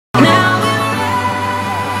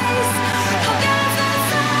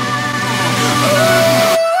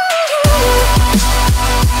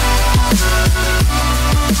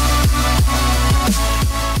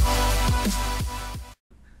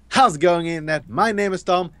How's it going, Internet? My name is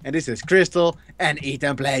Tom, and this is Crystal and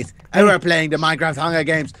Ethan Plays, and we're playing the Minecraft Hunger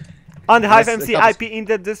Games. On the Hive MC IP in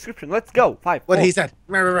the description. Let's go. 5. What he said.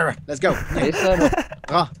 Let's go. He said.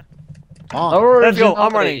 Let's go.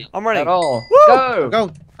 I'm running. At all. Woo!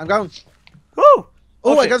 Go. I'm going. Woo!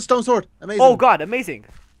 Oh, I got a stone sword. Amazing. Oh god, amazing.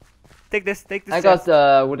 Take this. I got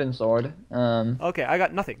the wooden sword. Okay, I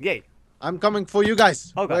got nothing. Yay. I'm coming for you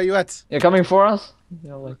guys. Oh, God. Where are you at? You're coming for us?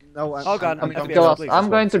 Yeah, like. No, Oh god, I'm coming. FPS, please.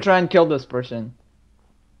 I'm going to try and kill this person.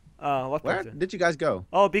 What Where person? did you guys go?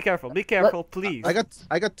 Oh, be careful. Be careful, please. I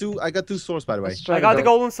got two swords, by the way. Let's try I to got go. a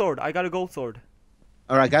golden sword. I got a gold sword.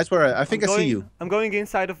 All right, guys, where? I think I see you. I'm going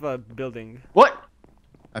inside of a building. What?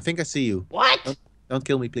 I think I see you. What? Don't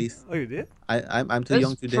kill me, please. Oh, you did? I'm too This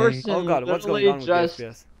young today. person Oh god, what's going on with the just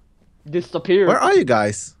FPS? disappeared. Where are you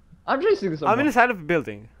guys? I'm chasing someone. I'm inside of a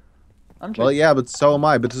building. I'm chasing. Well, yeah, but so am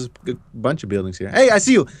I. But there's a bunch of buildings here. Hey, I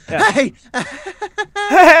see you. Yeah. Hey.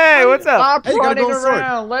 Hey, what's up? Stop Hey, you got a running gold sword.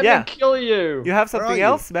 around. Let Yeah. me kill you. You have Where are something you?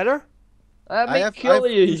 else better? Let I me have kill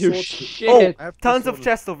you, two you swords. shit. Oh, I have two tons of swords.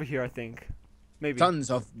 chests over here, I think. Maybe.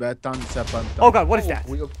 Tons of tons. Oh god, what is that?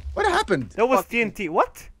 What happened? That was Fuck. TNT.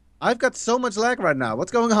 What? I've got so much lag right now.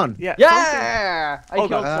 What's going on? Yeah. Yeah! I Oh,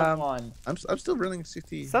 killed God. someone. I'm still running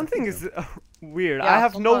 60. Something is weird. Yeah, I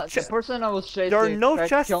have no the chest. person I was chasing There are no tried to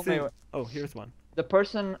chests. kill me. Oh, here's one. The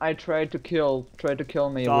person I tried to kill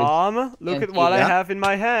me Tom, look at TNT, what I yeah? have in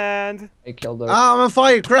my hand. with. I killed her. Ah, I'm on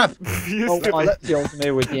fire! Crap! You Oh, stupid. one killed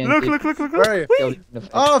me with TNT. Look. Where are you? Killed me in the face.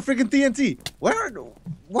 Oh, freaking TNT! Where?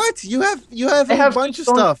 What? You have I a have bunch two of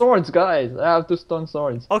stone stuff. swords, guys. I have 2 stone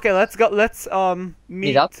swords. Okay, let's go. Let's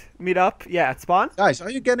Meet up? Meet up. Yeah, at spawn. Guys, are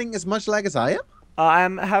you getting as much lag as I am?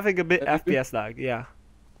 I'm having a bit Yeah, FPS lag. Yeah.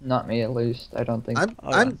 Not me, at least. I don't think.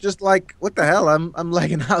 I'm just like, what the hell? I'm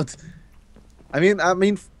lagging out. I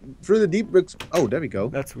mean, through the deep bricks. Oh, there we go.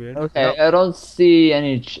 That's weird. Okay, I don't see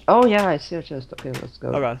any. Oh yeah, I see a chest. Okay, let's go.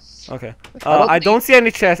 Oh god. Okay. don't I don't see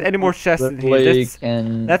any chests. Any more chests in here. Lake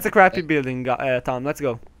and That's a crappy building, Tom. Let's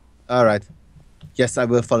go. All right. Yes, I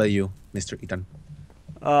will follow you, Mr. Ethan.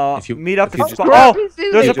 If you- you meet up if at you spawn. just- Oh, Crap,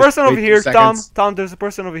 there's a just person wait over 2 here, Tom. seconds. Tom, there's a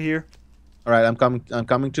person over here. All right, I'm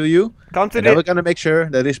coming to you. Come to And then we're the. gonna make sure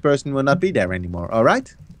that this person will not be there anymore. All right.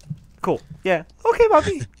 Cool. Yeah. Okay,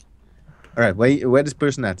 Bobby. All right. Where this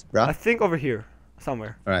person at, I bruh? think over here,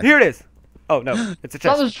 somewhere. Alright. Here it is. Oh no, it's a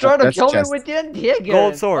chest. Someone's trying to that's kill me chest. with TNT again.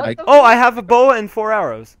 Gold sword. What the Oh, I have a bow and 4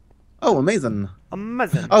 arrows. Oh, amazing.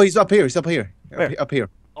 Amazing. Oh, he's up here. He's up here. Where? Up here.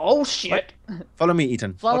 Oh shit! Follow me,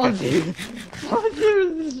 Ethan. Someone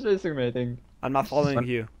is chasing me, I think. I'm not following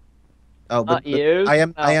you. Oh, Not you. I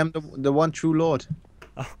am No. the one true Lord.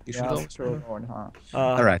 Oh, You should Yeah, know. that's true, Lord, huh?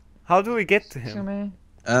 All right. How do we get to Chasing him?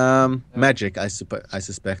 me. Magic. I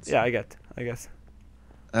suspect. Yeah, I guess.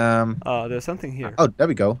 There's something here. Oh, there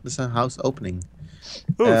we go. There's a house opening.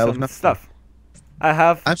 Ooh, with some nothing. stuff. I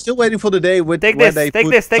have. I'm still waiting for the day with Take where this. they Take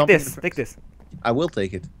put this. Take something this. in the Take bricks. this. I will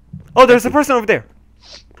take it. Oh, there's a person over there.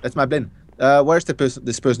 That's my bin. Where's the person?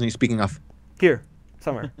 This person you're speaking of? Here,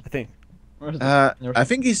 somewhere. I think. Where's the- I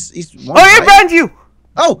think he's one Oh, he guy. banned you.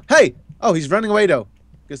 Oh, hey! Oh, he's running away though.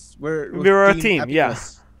 Because We're a team, yeah.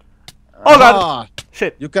 happiness. Oh god. Ah,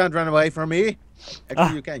 Shit. you can't run away from me. Actually,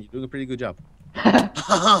 Ah. you can. You're doing a pretty good job.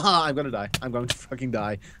 I'm gonna die. I'm going to fucking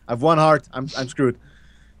die. I've 1 heart. I'm screwed.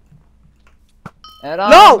 And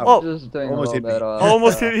No! I'm Oh. just doing Almost a hit little me. bit.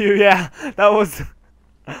 Almost hit you. Yeah, that was.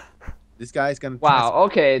 This guy's gonna. Wow.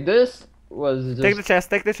 Okay, this was just Take the chest.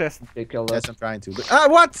 Take the chest. ridiculous. Yes, I'm trying to.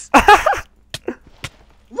 But, what?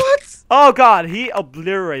 What? Oh god, he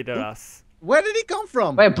obliterated us. Where did he come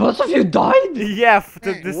from? Wait, both of you died? Yeah,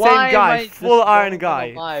 the Why same am guy, I full just iron going guy,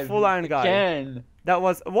 alive full iron guy. again? That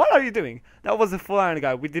was. What are you doing? That was a full iron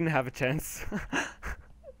guy. We didn't have a chance.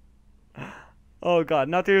 Oh god,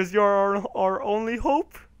 Natirs, you're our only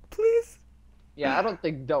hope, please. Yeah, I don't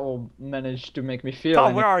think that will manage to make me feel. Tom,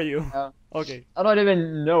 any- where are you? Uh, Okay. I don't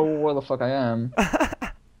even know where the fuck I am.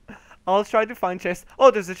 I'll try to find chest. Oh,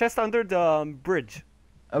 there's a chest under the bridge.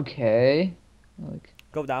 Okay. Like,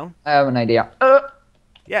 Go down. I have an idea.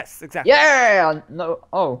 Yes, exactly. Yeah. No.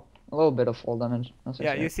 Oh, a little bit of fall damage. That's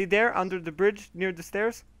Yeah, okay. you see there under the bridge near the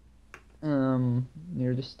stairs.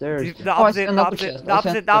 Near the stairs. The Oh, I opposite, see the another opposite, chest. the I see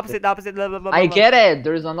opposite, the another opposite, the opposite. Blah, blah, blah, I blah. get it.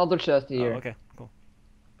 There's another chest Oh, here. okay, cool.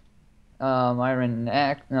 Iron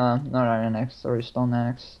axe. No, not iron axe. Sorry, stone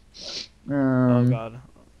axe. Oh god.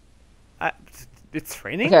 It's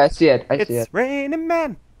raining. Okay, I see it. I see It's it. raining,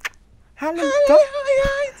 man. Hallelujah.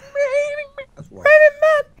 It's raining. That's why. Raining,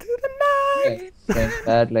 man, to the night. Okay,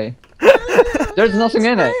 badly. There's nothing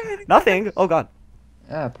in it. Nothing. Oh god.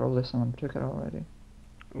 Yeah, probably someone took it already.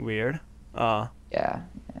 Weird. Yeah.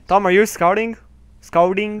 Tom, are you scouting?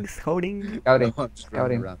 Scouting. Scouting. I'm just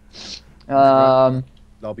running Scouting. around.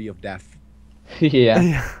 Lobby of death.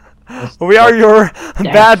 Yeah. We are your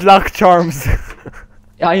Yes. bad luck charms.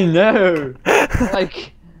 I know.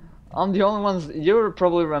 Like, I'm the only ones. You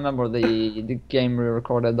probably remember the game we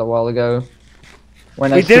recorded a while ago.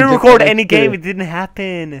 When We didn't predicted record it any to- game. It didn't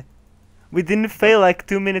happen. We didn't fail like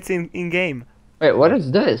 2 minutes in game. Wait, what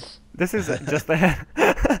is this? This is just a.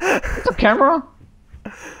 It's a camera?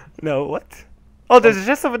 No, what? Oh, there's a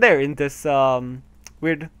chest over there in this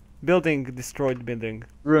weird building, destroyed building.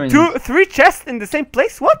 Ruined. 3 chests in the same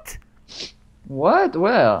place. What? What?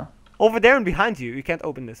 Where? Over there and behind you. You can't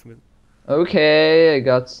open this with. Okay, I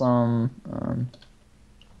got some.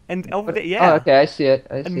 And over there, yeah. Oh, okay, I see it.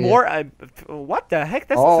 I see And it. more. What the heck?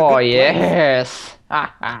 That's a Oh good place. yes.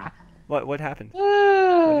 Haha. What happened?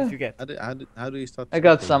 What did you get? How do you start? I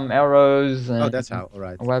got talking? some arrows and Oh, that's how. All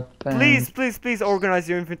right. a weapon. Please organize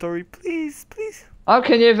your inventory. Please. How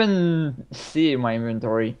can you even see my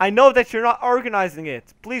inventory? I know that you're not organizing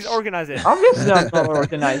it. Please organize it. Obviously, I'm not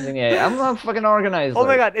organizing it. I'm not fucking organizer. Oh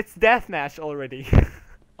my god, it's deathmatch already.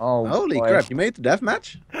 Oh, Holy boy. crap! You made the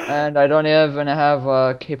deathmatch? And I don't even have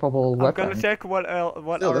a capable I'm weapon. gonna check what Still,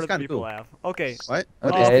 other that's kinda people cool. have. Okay. What?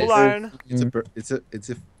 Okay, full so- iron. It's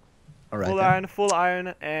a. All right. Full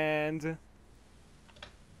iron, and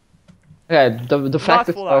Yeah, the fact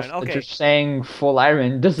full of iron, okay. just saying full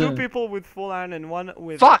iron 2 doesn't. people with full iron and 1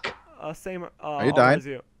 with Fuck! same. Are you armor dying? as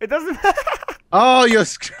you. It doesn't. Oh, you're.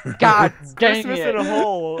 God dang Christmas it! in a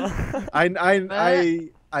hole.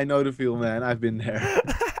 I know the feel, man. I've been there.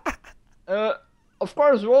 Of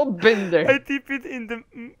course, we've all been I there. TP'd in the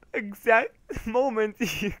exact moment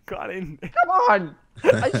you got in there. Come on!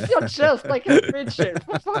 I see your chest, I can reach it.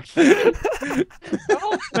 For fuck's sake!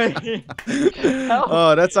 Help me! Help.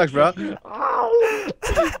 Oh, that sucks, bro. Ow!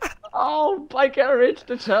 Oh, I can't reach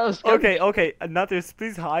the chest. Okay, Natirs,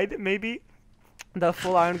 please hide. Maybe the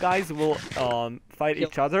full iron guys will fight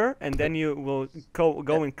each other, and then you will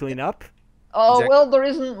go and clean up. Oh, Exactly. well, there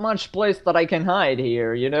isn't much place that I can hide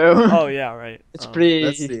here, you know? Oh yeah, right. It's Oh. pretty...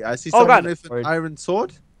 Let's see. I see Oh, someone God. with an iron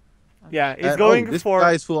sword. Yeah, he's And, going this for.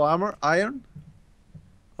 guy is full armor, iron.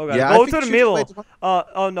 Oh god, Yeah, I go think to you the should middle. wait this one-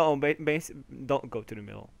 Oh no, don't go to the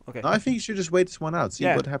middle. Okay. No, I think you should just wait this one out. See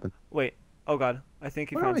Yeah. what happens. Wait. Oh god, I think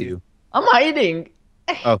he Where found are you. you? I'm hiding!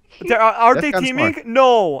 Are That's they kinda teaming? smart.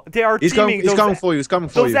 No, they are He's teaming. coming. He's coming for you. He's coming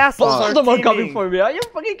for those you. assholes Both are of them are coming teaming. for me. Are you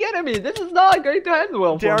fucking kidding me? This is not going to end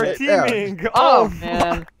well They for are me. Yeah. teaming. Oh, Oh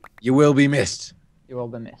man. You will be missed. You will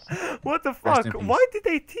be missed. What the Rest fuck? in peace. Why did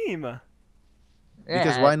they team?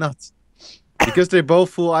 Because Yeah. why not? Because they're both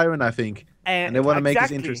full iron, I think, and they want to make this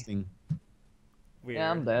exactly. interesting. Weird.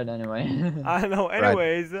 Yeah, I'm dead anyway. I know.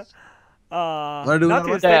 Anyways, Wanna do another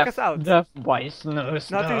Natirs, one? take us out. Death by snow.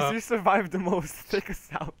 Natirs, you survived the most. Take us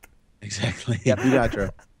out. Exactly. Do the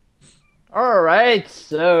outro. Alright,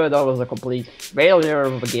 so that was a complete failure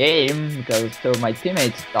of a game because two of my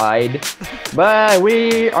teammates died. But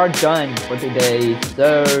we are done for today,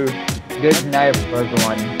 so good night for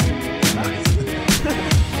everyone.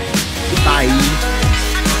 Bye.